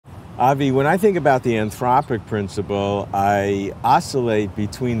Avi, when I think about the Anthropic Principle, I oscillate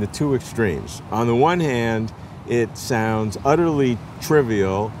between the two extremes. On the one hand, it sounds utterly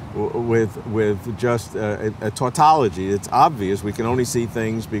trivial with just a tautology. It's obvious we can only see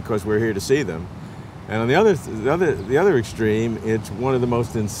things because we're here to see them. And on the other extreme, it's one of the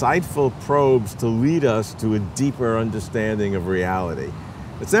most insightful probes to lead us to a deeper understanding of reality.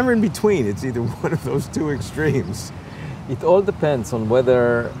 It's never in between. It's either one of those two extremes. It all depends on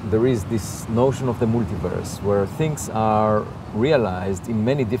whether there is this notion of the multiverse, where things are realized in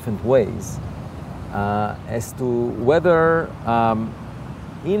many different ways, as to whether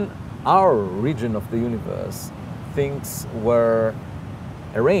in our region of the universe, things were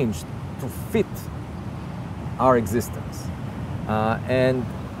arranged to fit our existence. And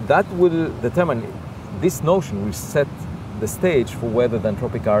that will determine, this notion will set the stage for whether the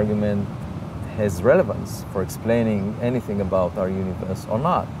anthropic argument has relevance for explaining anything about our universe or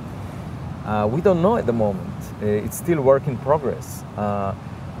not. We don't know at the moment. It's still work in progress.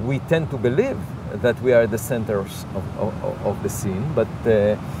 We tend to believe that we are the centers of the scene, but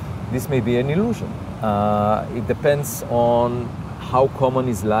this may be an illusion. It depends on how common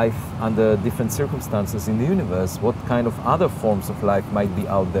is life under different circumstances in the universe, what kind of other forms of life might be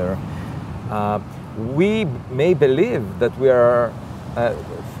out there. We may believe that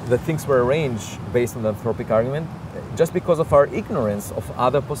that things were arranged based on the anthropic argument just because of our ignorance of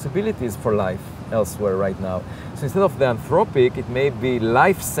other possibilities for life elsewhere right now. So instead of the anthropic, it may be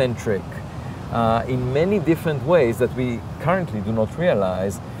life-centric in many different ways that we currently do not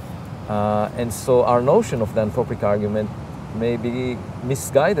realize. And so our notion of the anthropic argument may be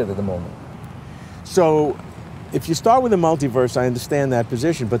misguided at the moment. So if you start with the multiverse, I understand that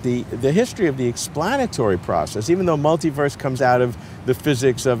position, but the history of the explanatory process, even though multiverse comes out of the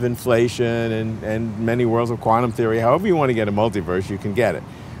physics of inflation and many worlds of quantum theory, however you want to get a multiverse, you can get it.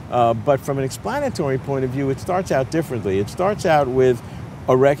 But from an explanatory point of view, it starts out differently. It starts out with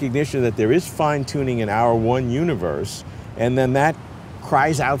a recognition that there is fine-tuning in our one universe, and then that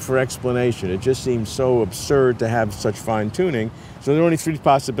cries out for explanation. It just seems so absurd to have such fine-tuning. So there are only three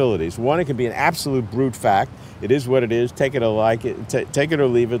possibilities. One, it can be an absolute brute fact. It is what it is, take it or like it, take it or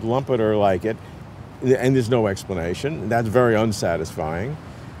leave it, lump it or like it, and there's no explanation. That's very unsatisfying.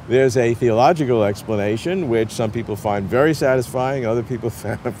 There's a theological explanation, which some people find very satisfying, other people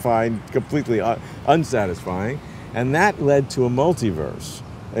find completely unsatisfying, and that led to a multiverse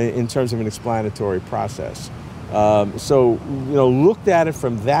in terms of an explanatory process. So, looked at it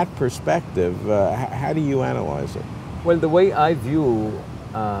from that perspective, how do you analyze it? Well, the way I view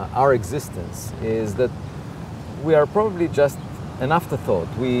our existence is that we are probably just an afterthought.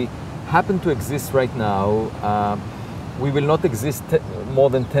 We happen to exist right now. We will not exist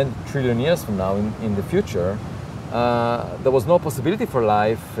more than 10 trillion years from now in the future. There was no possibility for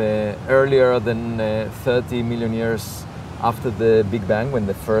life earlier than 30 million years after the Big Bang, when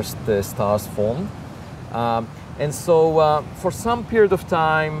the first stars formed. And so for some period of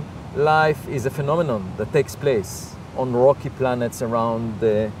time, life is a phenomenon that takes place on rocky planets around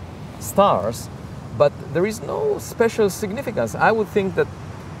the stars, but there is no special significance. I would think that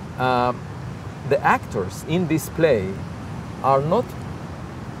the actors in this play are not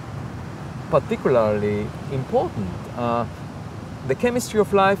particularly important. The chemistry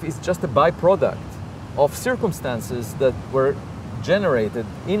of life is just a byproduct of circumstances that were generated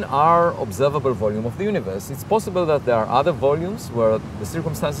in our observable volume of the universe. It's possible that there are other volumes where the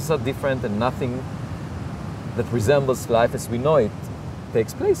circumstances are different and nothing that resembles life as we know it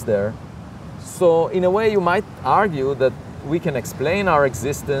takes place there. So in a way, you might argue that we can explain our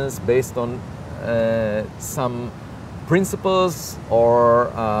existence based on some principles,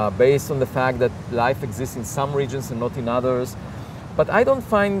 or based on the fact that life exists in some regions and not in others. But I don't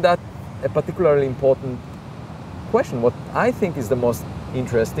find that a particularly important question. What I think is the most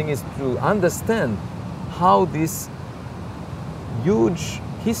interesting is to understand how this huge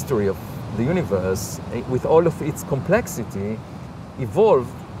history of the universe, with all of its complexity,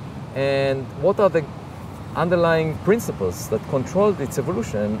 evolved, and what are the underlying principles that controlled its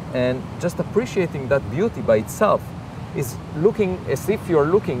evolution. And just appreciating that beauty by itself is looking as if you're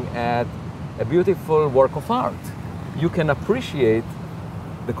looking at a beautiful work of art. You can appreciate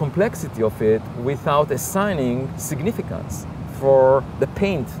the complexity of it without assigning significance for the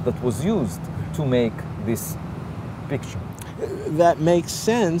paint that was used to make this picture. That makes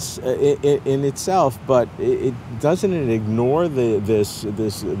sense in itself, but doesn't it ignore the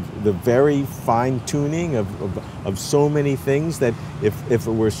very fine tuning of so many things that if it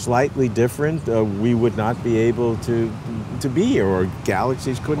were slightly different, we would not be able to be here, or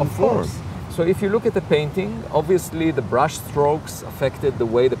galaxies couldn't form? So if you look at the painting, obviously the brush strokes affected the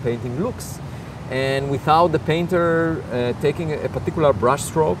way the painting looks. And without the painter taking a particular brush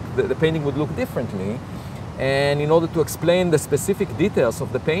stroke, the painting would look differently. And in order to explain the specific details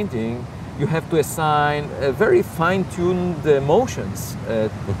of the painting, you have to assign very fine-tuned motions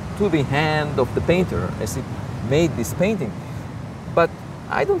to the hand of the painter as it made this painting. But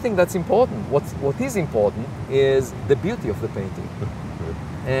I don't think that's important. What is important is the beauty of the painting.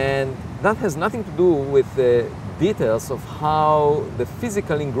 And that has nothing to do with the details of how the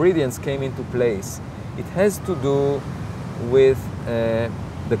physical ingredients came into place. It has to do with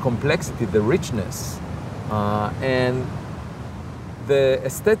the complexity, the richness, and the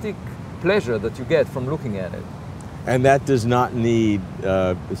aesthetic pleasure that you get from looking at it. And that does not need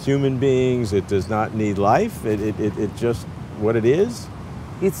human beings, it does not need life, it just what it is?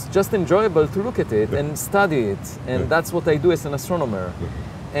 It's just enjoyable to look at it and study it, and that's what I do as an astronomer.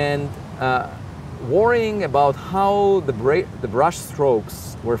 And worrying about how the brush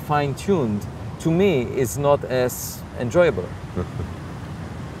strokes were fine-tuned, to me, is not as enjoyable.